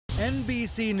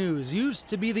NBC News used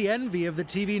to be the envy of the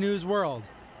TV news world,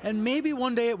 and maybe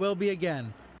one day it will be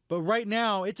again. But right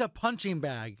now, it's a punching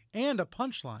bag and a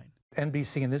punchline.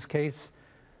 NBC in this case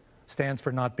stands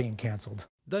for not being canceled.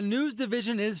 The news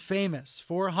division is famous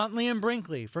for Huntley and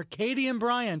Brinkley, for Katie and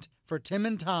Bryant, for Tim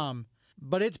and Tom.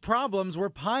 But its problems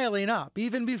were piling up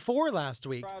even before last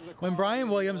week, when Brian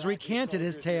Williams recanted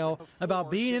his tale about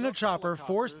being in a chopper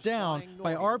forced down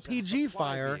by RPG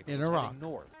fire in Iraq.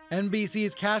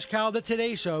 NBC's cash cow, The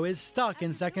Today Show, is stuck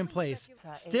in second place,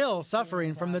 still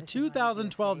suffering from the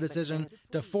 2012 decision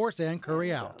to force Ann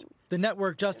Curry out. The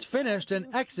network just finished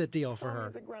an exit deal for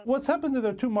her. What's happened to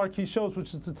their two marquee shows,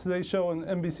 which is The Today Show and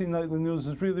NBC Nightly News,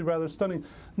 is really rather stunning.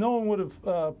 No one would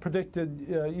have predicted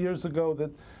years ago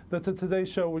that The Today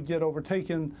Show would get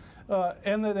overtaken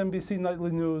and that NBC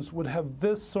Nightly News would have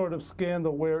this sort of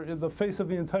scandal where the face of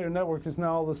the entire network is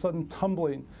now all of a sudden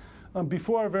tumbling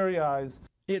before our very eyes.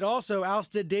 It also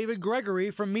ousted David Gregory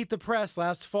from Meet the Press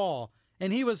last fall,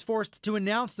 and he was forced to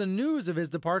announce the news of his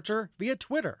departure via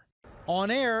Twitter. On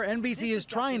air, NBC is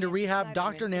trying to rehab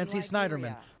Dr. Nancy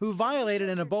Snyderman, who violated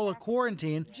an Ebola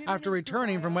quarantine after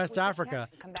returning from West Africa,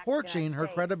 torching her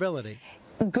credibility.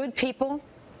 Good people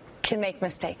can make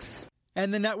mistakes.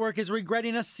 And the network is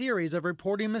regretting a series of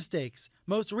reporting mistakes,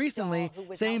 most recently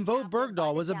saying Bo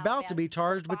Bergdahl was about to be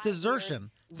charged with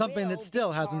desertion, something that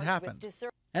still hasn't happened.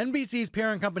 NBC's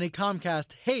parent company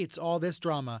Comcast hates all this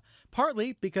drama,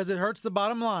 partly because it hurts the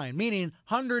bottom line, meaning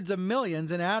hundreds of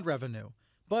millions in ad revenue,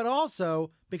 but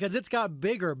also because it's got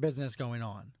bigger business going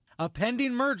on, a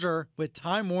pending merger with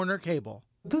Time Warner Cable.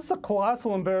 This is a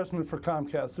colossal embarrassment for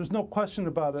Comcast. There's no question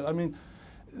about it. I mean,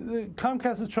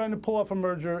 Comcast is trying to pull off a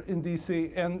merger in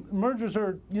D.C., and mergers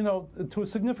are, to a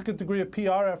significant degree, a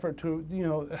PR effort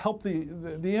to, help the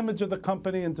image of the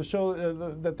company and to show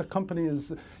that the company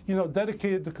is,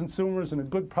 dedicated to consumers and a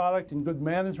good product and good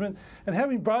management. And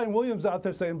having Brian Williams out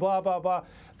there saying blah, blah, blah,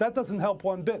 that doesn't help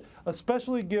one bit,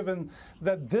 especially given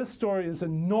that this story is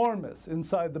enormous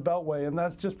inside the Beltway, and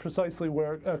that's just precisely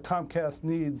where Comcast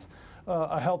needs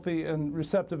a healthy and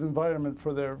receptive environment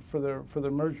for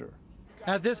their merger.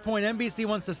 At this point, NBC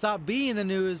wants to stop being the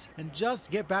news and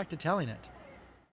just get back to telling it.